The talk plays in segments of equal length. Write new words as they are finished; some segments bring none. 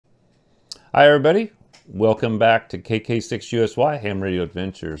Hi everybody, welcome back to KK6USY Ham Radio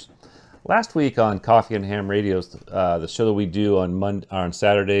Adventures. Last week on Coffee and Ham Radios, the show that we do on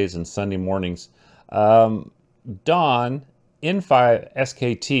Saturdays and Sunday mornings, Don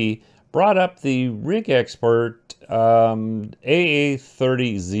N5SKT brought up the Rigexpert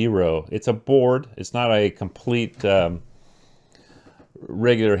AA-30Zero. It's a board. It's not a complete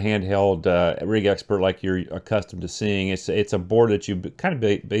regular handheld Rigexpert like you're accustomed to seeing. It's a board that you kind of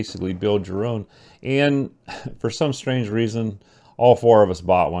basically build your own. And for some strange reason, all four of us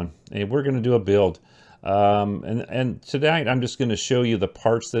bought one, and we're going to do a build. And tonight I'm just going to show you the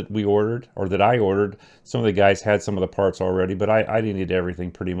parts that we ordered, or that I ordered. Some of the guys had some of the parts already, but I didn't need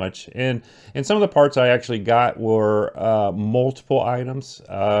everything pretty much. And some of the parts I actually got were multiple items.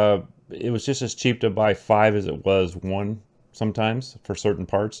 It was just as cheap to buy 5 as it was 1 sometimes for certain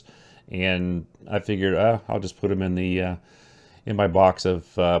parts. And I figured I'll just put them in the in my box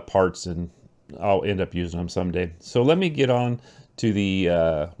of parts, and I'll end up using them someday. So let me get on to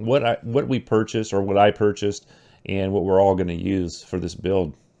the what we purchased, or what I purchased, and what we're all going to use for this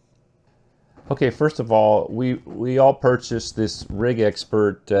build. Okay, first of all, we all purchased this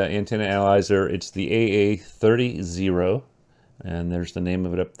Rigexpert antenna analyzer. It's the AA-30Zero, and there's the name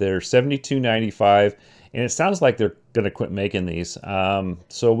of it up there, $72.95. And it sounds like they're going to quit making these.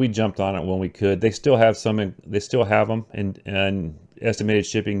 So we jumped on it when we could. They still have some. They still have them, and estimated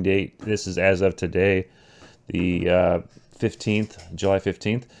shipping date. This is as of today, the 15th, July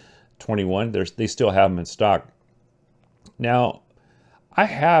 15th, 21. They still have them in stock. Now, I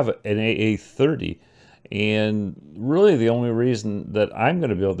have an AA-30, and really the only reason that I'm going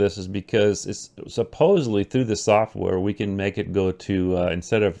to build this is because it's supposedly through the software we can make it go to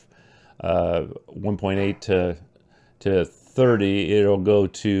instead of 1.8 to 30, it'll go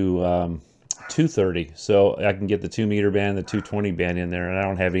to 230. So I can get the 2 meter band, the 220 band in there, and I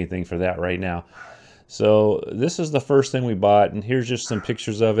don't have anything for that right now. So this is the first thing we bought, and here's just some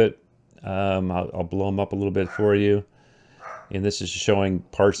pictures of it. I'll blow them up a little bit for you. And this is showing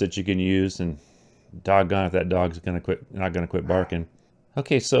parts that you can use, and doggone if that dog's not gonna quit barking.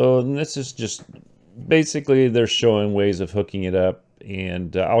 Okay, so this is just basically they're showing ways of hooking it up,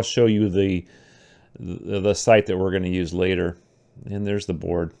 and I'll show you the site that we're going to use later. And there's the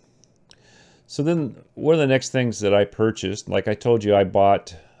board. So then one of the next things that I purchased, like I told you, I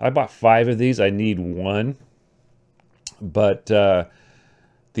bought 5 of these. I need 1, but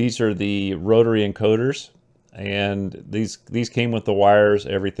these are the rotary encoders, and these came with the wires,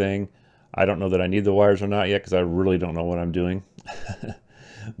 everything. I don't know that I need the wires or not yet, because I really don't know what I'm doing.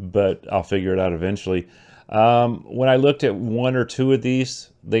 But I'll figure it out eventually. When I looked at 1 or 2 of these,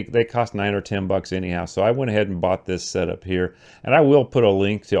 they cost $9 or $10 anyhow. So I went ahead and bought this setup here, and I will put a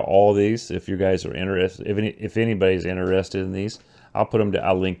link to all these if you guys are interested. If anybody's interested in these, I'll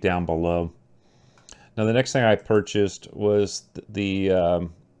link down below. Now the next thing I purchased was the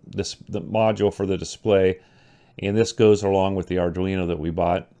module for the display, and this goes along with the Arduino that we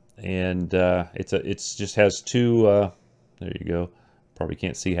bought. And it's just has 2. There you go. Probably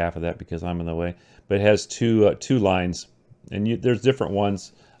can't see half of that because I'm in the way, but it has two lines, and there's different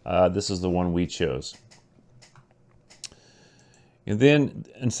ones. This is the one we chose. And then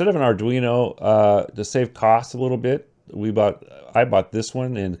instead of an Arduino, to save costs a little bit, I bought this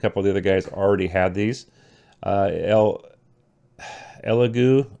one, and a couple of the other guys already had these. Elegoo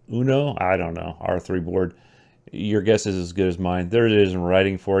Uno, I don't know, R3 board. Your guess is as good as mine. There it is in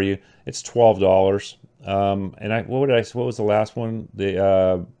writing for you. It's $12. And what was the last one?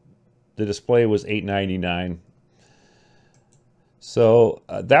 The display was $8.99. So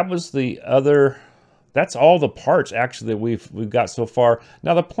that was the other. That's all the parts actually that we've got so far.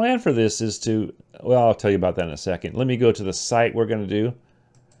 Now the plan for this is to, well, I'll tell you about that in a second. Let me go to the site we're going to do.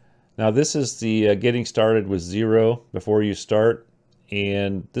 Now this is the getting started with 0 before you start,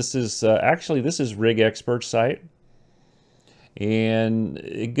 and this is actually this is Rigexpert site. And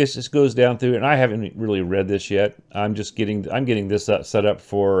it just goes down through, and I haven't really read this yet. I'm getting this set up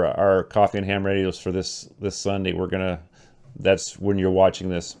for our Coffee and Ham Radios for this Sunday. That's when you're watching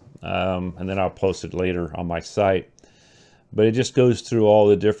this, and then I'll post it later on my site. But it just goes through all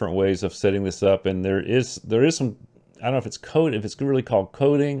the different ways of setting this up, and there is some, I don't know if it's code, if it's really called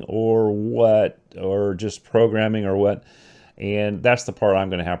coding or what, or just programming or what. And that's the part I'm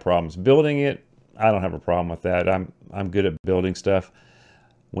going to have problems building it. I don't have a problem with that. I'm good at building stuff.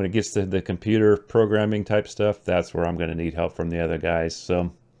 When it gets to the computer programming type stuff, that's where I'm going to need help from the other guys.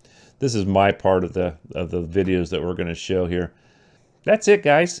 So this is my part of the videos that we're going to show here. That's it,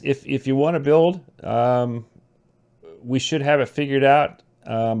 guys. If you want to build, we should have it figured out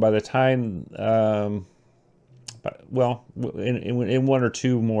by the time well, in one or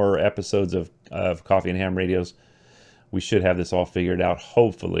two more episodes of Coffee and Ham Radios, we should have this all figured out,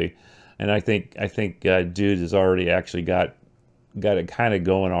 hopefully. And I think Dude has already actually got it kind of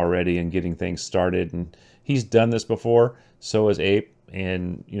going already and getting things started. And he's done this before. So has Ape,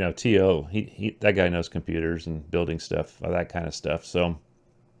 and you know, T.O. That guy knows computers and building stuff, that kind of stuff. So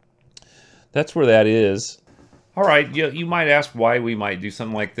that's where that is. All right, you might ask why we might do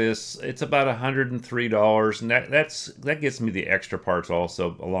something like this. It's about $103, and that gets me the extra parts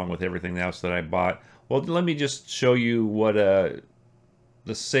also, along with everything else that I bought. Well, let me just show you what the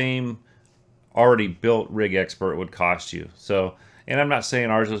same already built Rigexpert would cost you. So, and I'm not saying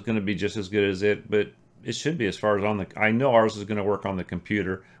ours is going to be just as good as it, but it should be as far as on the. I know ours is going to work on the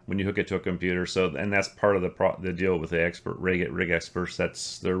computer when you hook it to a computer. So, and that's part of the deal with the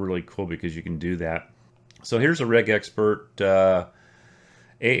Rigexperts. They're really cool because you can do that. So here's a Rigexpert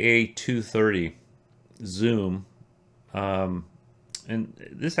AA-30 Zoom, and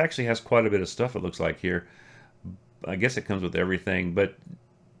this actually has quite a bit of stuff, it looks like here. I guess it comes with everything, but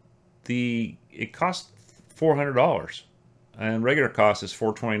it costs $400, and regular cost is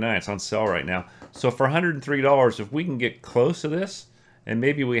 $429. It's on sale right now. So for $103, if we can get close to this, and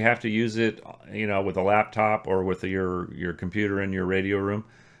maybe we have to use it, you know, with a laptop or with your computer in your radio room,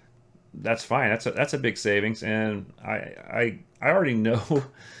 that's fine. That's a big savings, and I already know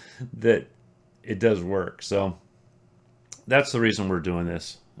that it does work. So that's the reason we're doing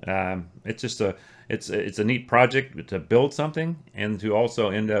this. It's just it's a neat project to build something and to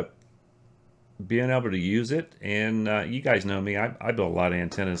also end up being able to use it. And you guys know me. I build a lot of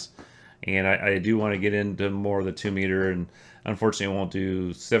antennas, and I do want to get into more of the 2 meter, and unfortunately I won't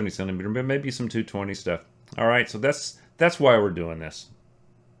do 70 centimeter, but maybe some 220 stuff. All right, so that's why we're doing this.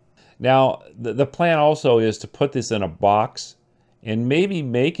 Now, the plan also is to put this in a box and maybe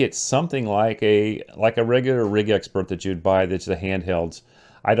make it something like a regular Rigexpert that you'd buy that's the handhelds.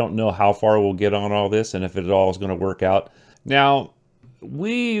 I don't know how far we'll get on all this and if it all is going to work out. Now,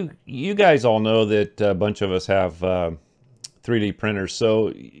 you guys all know that a bunch of us have 3D printers,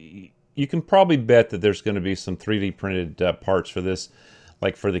 so you can probably bet that there's going to be some 3D printed parts for this,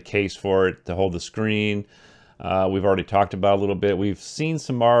 like for the case for it to hold the screen. We've already talked about a little bit. We've seen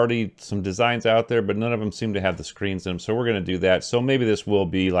some designs out there, but none of them seem to have the screens in them. So we're going to do that. So maybe this will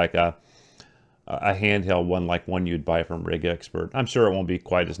be like a handheld one, like one you'd buy from Rigexpert. I'm sure it won't be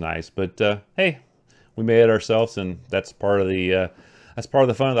quite as nice, but hey, we made it ourselves, and that's part of the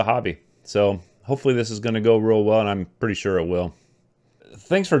fun of the hobby. So hopefully this is going to go real well, and I'm pretty sure it will.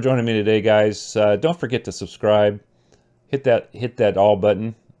 Thanks for joining me today, guys. Don't forget to subscribe. Hit that all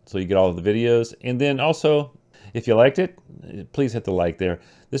button so you get all of the videos, and then also, if you liked it, please hit the like there.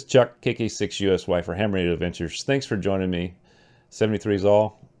 This is Chuck, KK6USY for Ham Radio Adventures. Thanks for joining me. 73 is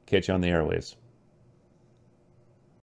all. Catch you on the airwaves.